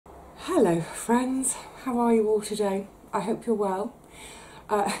Hello friends, how are you all today? I hope you're well.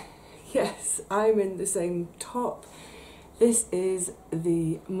 Yes, I'm in the same top. This is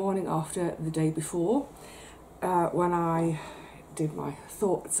the morning after the day before when I did my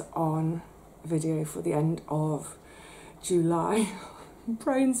thoughts on video for the end of July.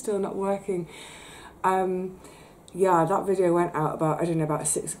 Brain's still not working. Yeah, that video went out about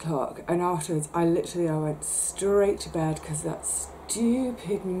 6 o'clock, and afterwards I went straight to bed because that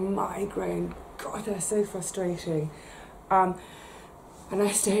stupid migraine, God, they're so frustrating. And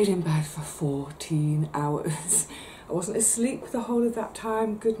I stayed in bed for 14 hours. I wasn't asleep the whole of that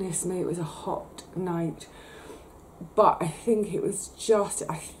time. Goodness me, it was a hot night. But I think it's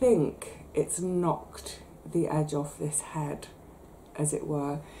knocked the edge off this head, as it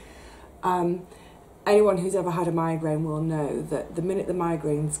were. Anyone who's ever had a migraine will know that the minute the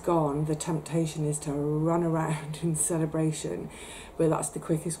migraine's gone, the temptation is to run around in celebration, but that's the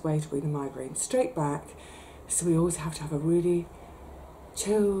quickest way to bring the migraine straight back. So we always have to have a really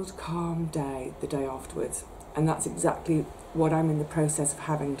chilled, calm day the day afterwards. And that's exactly what I'm in the process of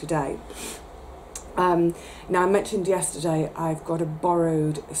having today. Now, I mentioned yesterday I've got a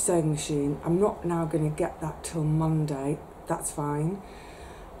borrowed sewing machine. I'm not now going to get that till Monday. That's fine.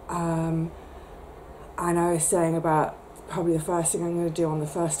 And I was saying about probably the first thing I'm going to do on the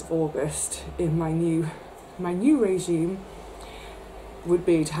 1st of August in my new regime would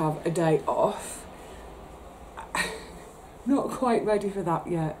be to have a day off. Not quite ready for that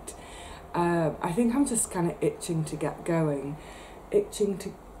yet. I think I'm just kind of itching to get going. Yeah,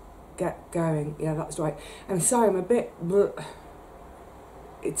 that's right. I'm sorry, I'm a bit...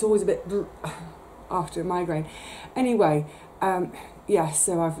 It's always a bit after a migraine. Anyway, yes,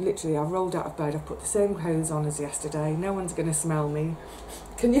 so I've rolled out of bed, I've put the same clothes on as yesterday. No one's going to smell me.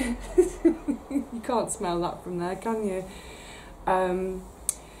 Can you? You can't smell that from there, can you?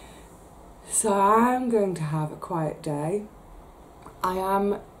 So I'm going to have a quiet day. I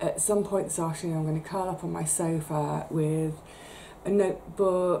am, at some point this afternoon, I'm going to curl up on my sofa with a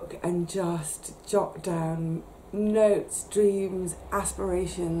notebook and just jot down notes, dreams,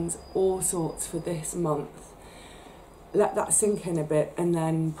 aspirations, all sorts for this month. Let that sink in a bit, and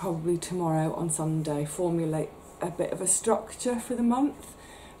then probably tomorrow on Sunday formulate a bit of a structure for the month.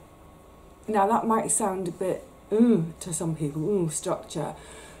 Now that might sound a bit to some people, structure,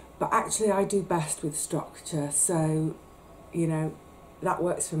 but actually I do best with structure, so you know that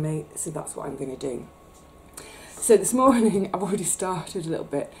works for me, so that's what I'm going to do. So this morning I've already started a little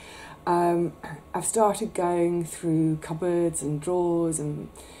bit. I've started going through cupboards and drawers and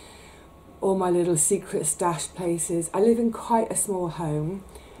all my little secret stash places. I live in quite a small home.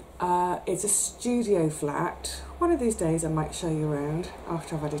 It's a studio flat. One of these days I might show you around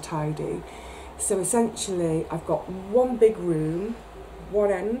after I've had a tidy. So essentially I've got one big room.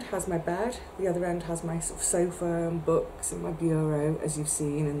 One end has my bed, the other end has my sort of sofa and books and my bureau, as you've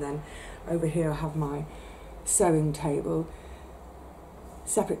seen, and then over here I have my sewing table.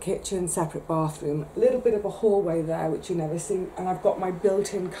 Separate kitchen, separate bathroom, a little bit of a hallway there which you never see, and I've got my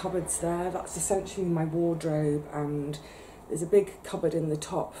built-in cupboards there. That's essentially my wardrobe, and there's a big cupboard in the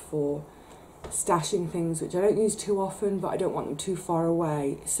top for stashing things which I don't use too often, but I don't want them too far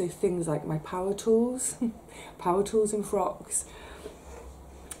away, so things like my power tools and frocks.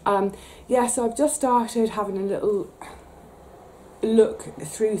 Yeah, so I've just started having a little look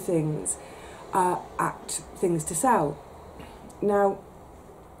through things at things to sell. Now,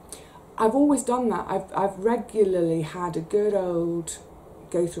 I've always done that. I've regularly had a good old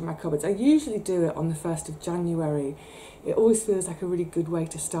go through my cupboards. I usually do it on the 1st of January. It always feels like a really good way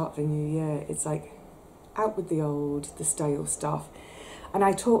to start the new year. It's like out with the old, the stale stuff. And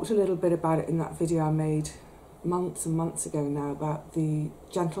I talked a little bit about it in that video I made months and months ago now about the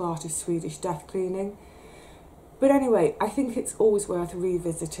gentle art of Swedish death cleaning. But anyway, I think it's always worth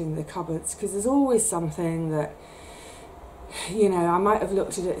revisiting the cupboards because there's always something that, you know, I might have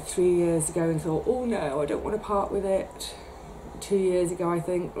looked at it 3 years ago and thought, oh no, I don't want to part with it. 2 years ago, I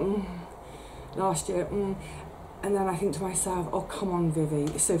think, last year, and then I think to myself, oh, come on,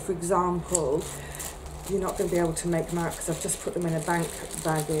 Vivi. So, for example, you're not going to be able to make them out because I've just put them in a bank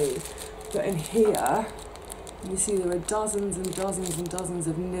baggie. But in here, you see there are dozens and dozens and dozens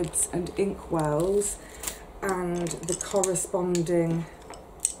of nibs and inkwells and the corresponding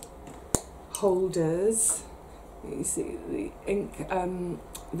holders. You see the ink,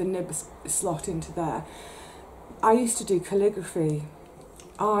 the nib slot into there. I used to do calligraphy.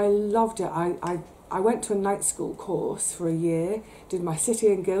 I loved it. I went to a night school course for a year, did my city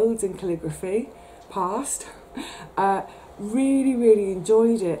and guilds in calligraphy, passed. Really, really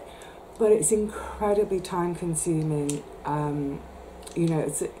enjoyed it, but it's incredibly time consuming. You know,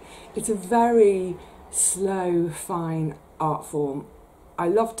 it's a very slow, fine art form. I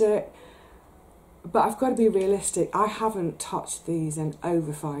loved it, but I've got to be realistic. I haven't touched these in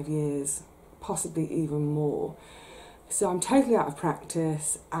over 5 years, possibly even more. So I'm totally out of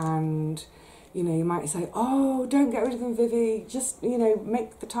practice, and you know, you might say, oh, don't get rid of them, Vivi, just, you know,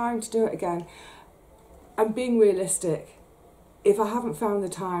 make the time to do it again. I'm being realistic. If I haven't found the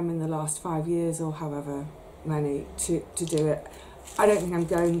time in the last 5 years or however many to do it, I don't think I'm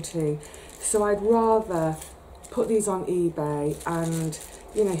going to. So I'd rather put these on eBay, and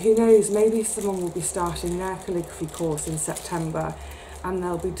you know, who knows, maybe someone will be starting their calligraphy course in September and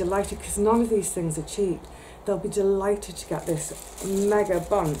they'll be delighted, because none of these things are cheap. They'll be delighted to get this mega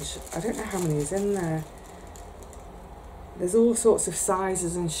bunch. I don't know how many is in there. There's all sorts of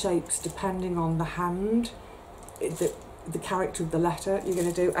sizes and shapes depending on the hand, the character of the letter you're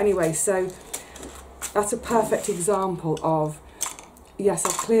going to do. Anyway, so that's a perfect example of, yes,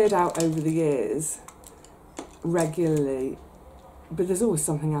 I've cleared out over the years regularly, but there's always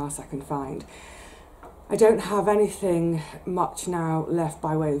something else I can find. I don't have anything much now left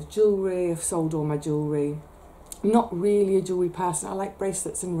by way of jewellery. I've sold all my jewellery. I'm not really a jewellery person. I like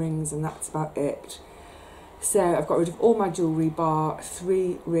bracelets and rings, and that's about it. So I've got rid of all my jewellery bar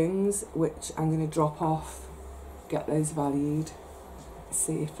 3 rings, which I'm going to drop off, get those valued,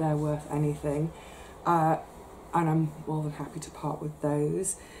 see if they're worth anything. And I'm more than happy to part with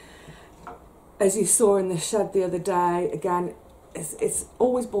those. As you saw in the shed the other day, again, it's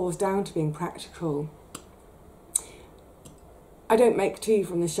always boils down to being practical. I don't make tea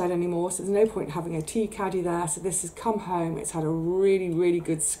from the shed anymore, so there's no point in having a tea caddy there. So this has come home, it's had a really, really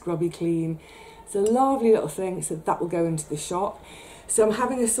good scrubby clean. It's a lovely little thing, so that will go into the shop. So I'm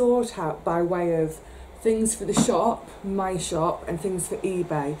having a sort out by way of things for the shop, my shop, and things for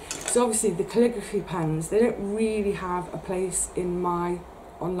eBay. So obviously the calligraphy pens, they don't really have a place in my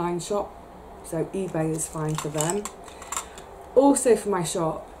online shop, so eBay is fine for them. Also for my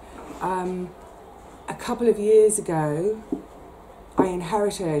shop, a couple of years ago, I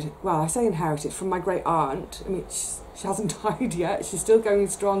inherited, well, I say inherited, from my great aunt. I mean, she hasn't died yet. She's still going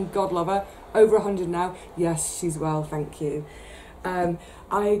strong, God love her. Over 100 now. Yes, she's well, thank you.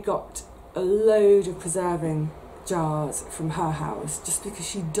 I got a load of preserving jars from her house, just because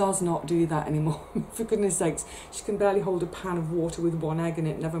she does not do that anymore. For goodness sakes, she can barely hold a pan of water with 1 egg in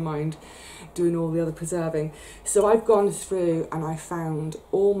it, never mind doing all the other preserving. So I've gone through and I found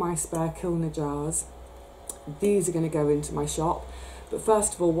all my spare Kilner jars. These are going to go into my shop. But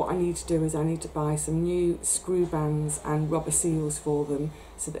first of all, what I need to do is I need to buy some new screw bands and rubber seals for them,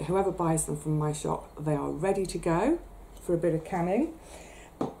 so that whoever buys them from my shop, they are ready to go for a bit of canning.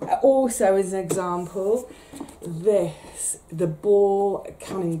 Also, as an example, the Ball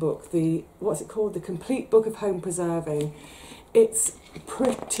canning book, what's it called? The Complete Book of Home Preserving. It's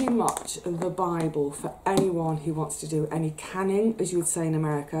pretty much the Bible for anyone who wants to do any canning, as you would say in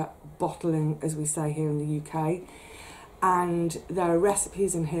America, bottling, as we say here in the UK. And there are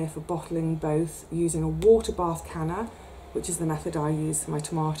recipes in here for bottling both using a water bath canner, which is the method I use for my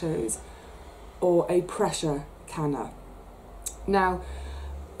tomatoes, or a pressure canner. Now,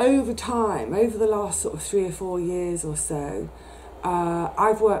 over time, over the last sort of 3 or 4 years or so,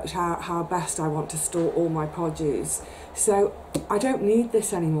 I've worked out how best I want to store all my produce. So I don't need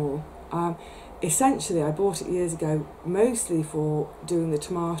this anymore. Essentially, I bought it years ago, mostly for doing the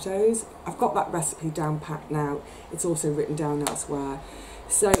tomatoes. I've got that recipe down pat now. It's also written down elsewhere.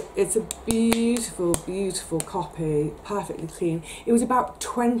 So it's a beautiful, beautiful copy, perfectly clean. It was about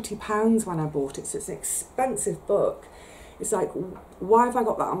 £20 when I bought it, so it's an expensive book. It's like, why have I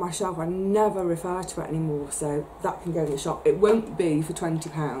got that on my shelf? I never refer to it anymore, so that can go in the shop. It won't be for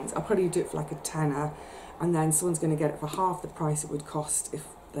 £20. I'll probably do it for like a tenner, and then someone's going to get it for half the price it would cost if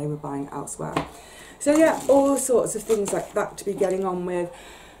they were buying elsewhere. So yeah, all sorts of things like that to be getting on with.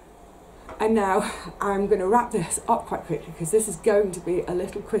 And now I'm going to wrap this up quite quickly, because this is going to be a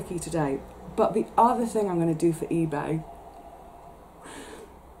little quickie today. But the other thing I'm going to do for eBay,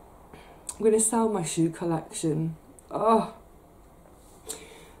 I'm going to sell my shoe collection. Oh,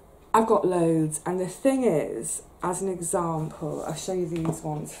 I've got loads. And the thing is, as an example, I'll show you these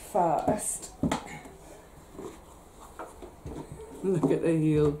ones first. Look at the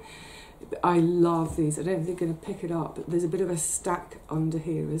heel. I love these. I don't think they're going to pick it up, but there's a bit of a stack under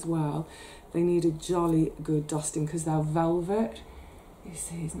here as well. They need a jolly good dusting because they're velvet. You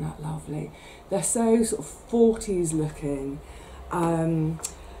see, isn't that lovely? They're so sort of 40s looking.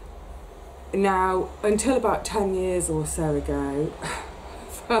 Now, until about 10 years or so ago,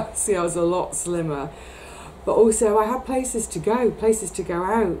 firstly I was a lot slimmer, but also I had places to go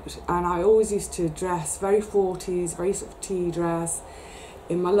out, and I always used to dress very 40s, very sort of tea dress.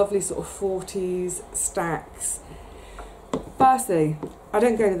 in my lovely sort of 40s stacks. Firstly, I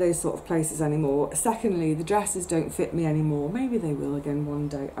don't go to those sort of places anymore. Secondly, the dresses don't fit me anymore. Maybe they will again one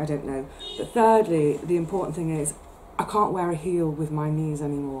day, I don't know. But thirdly, the important thing is I can't wear a heel with my knees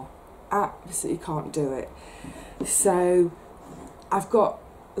anymore. Absolutely can't do it. So I've got,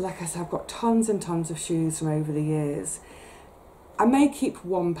 like I said, I've got tons and tons of shoes from over the years. I may keep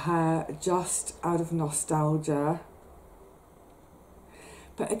one pair just out of nostalgia.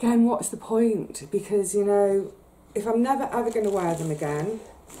 But again, what's the point? Because, you know, if I'm never ever going to wear them again,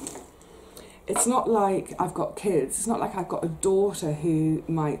 it's not like I've got kids. It's not like I've got a daughter who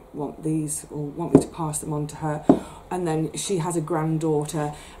might want these or want me to pass them on to her. And then she has a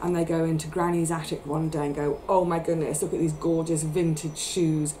granddaughter and they go into Granny's attic one day and go, oh my goodness, look at these gorgeous vintage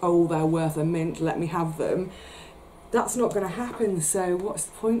shoes. Oh, they're worth a mint. Let me have them. That's not going to happen. So what's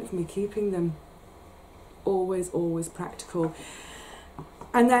the point of me keeping them? Always, always practical.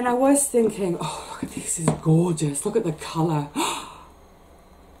 And then I was thinking, oh, look at this, is gorgeous. Look at the colour.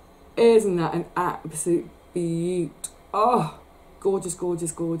 Isn't that an absolute beaut? Oh, gorgeous,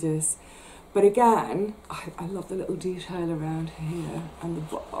 gorgeous, gorgeous. But again, I love the little detail around here. And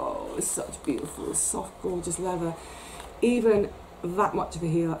it's such beautiful, soft, gorgeous leather. Even that much of a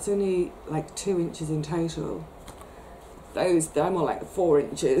heel, that's only like 2 inches in total. They're more like 4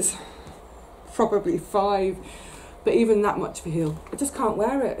 inches, probably 5. But even that much of a heel, I just can't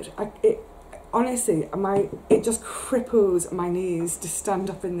wear it. Honestly, it just cripples my knees to stand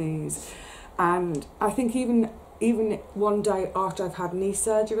up in these. And I think even one day after I've had knee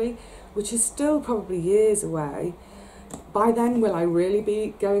surgery, which is still probably years away, by then will I really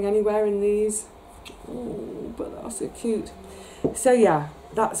be going anywhere in these? Oh, but they're so cute. So yeah,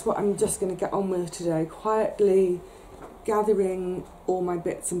 that's what I'm just going to get on with today. Quietly gathering all my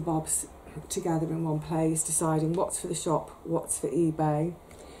bits and bobs together in one place, deciding what's for the shop, what's for eBay.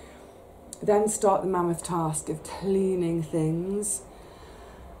 Then start the mammoth task of cleaning things.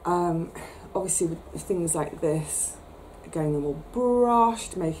 Obviously with things like this, getting them all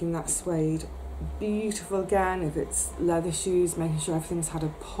brushed, making that suede beautiful again. If it's leather shoes, making sure everything's had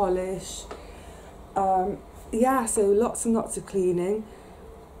a polish. Yeah, so lots and lots of cleaning.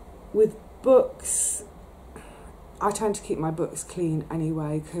 With books, I tend to keep my books clean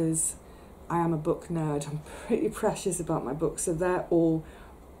anyway because I am a book nerd. I'm pretty precious about my books, so they're all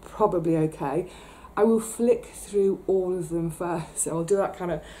probably okay. I will flick through all of them first. So I'll do that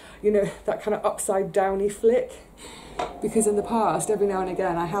kind of, you know, that kind of upside downy flick. Because in the past, every now and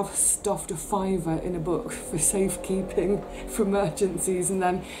again, I have stuffed a £5 in a book for safekeeping, for emergencies, and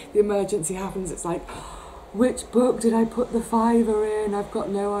then the emergency happens. It's like, which book did I put the £5 in? I've got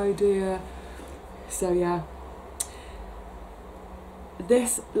no idea. So yeah,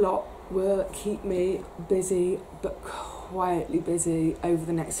 this lot will keep me busy, but quietly busy over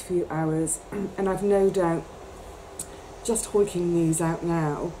the next few hours. And I've no doubt, just hoiking these out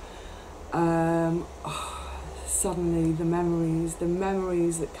now, suddenly the memories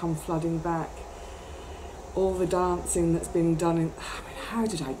that come flooding back, all the dancing that's being done in, I mean, how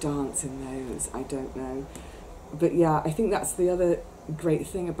did I dance in those? I don't know. But yeah, I think that's the other great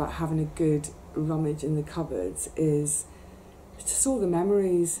thing about having a good rummage in the cupboards is just all the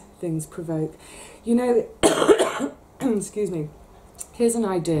memories things provoke. You know, excuse me, here's an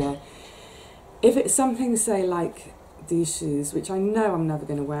idea. If it's something, say, like these shoes, which I know I'm never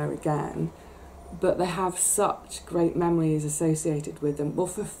going to wear again, but they have such great memories associated with them. Well,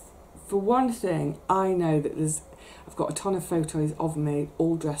 for one thing, I know that I've got a ton of photos of me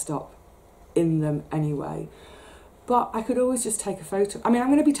all dressed up in them anyway. But I could always just take a photo. I mean, I'm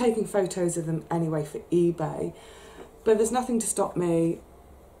going to be taking photos of them anyway for eBay, but there's nothing to stop me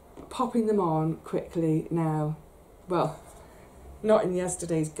popping them on quickly now. Well, not in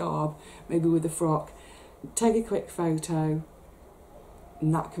yesterday's garb, maybe with a frock. Take a quick photo,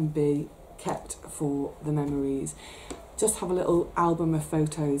 and that can be kept for the memories. Just have a little album of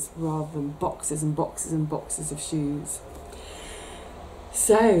photos rather than boxes and boxes and boxes of shoes.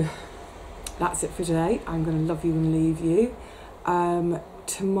 So that's it for today. I'm going to love you and leave you.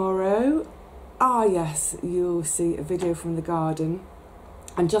 Tomorrow, yes, you'll see a video from the garden.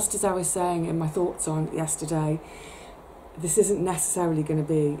 And just as I was saying in my thoughts on yesterday, this isn't necessarily going to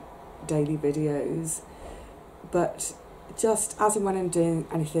be daily videos, but just as and when I'm doing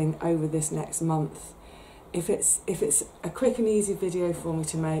anything over this next month, if it's a quick and easy video for me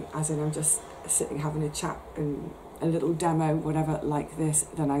to make, as in I'm just sitting having a chat and a little demo, whatever, like this,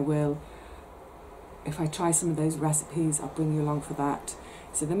 then I will. If I try some of those recipes, I'll bring you along for that.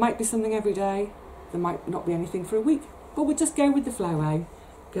 So there might be something every day, there might not be anything for a week, but we'll just go with the flow, eh?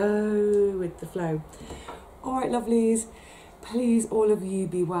 Go with the flow. All right, lovelies. please, all of you,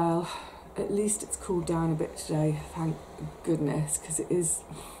 be well. At least it's cooled down a bit today, thank goodness, because it is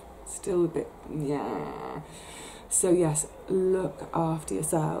still a bit, yeah. So yes, look after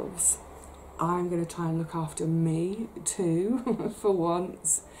yourselves. I'm going to try and look after me too, for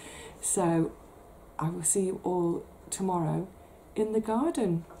once. So I will see you all tomorrow in the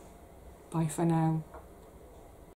garden. Bye for now.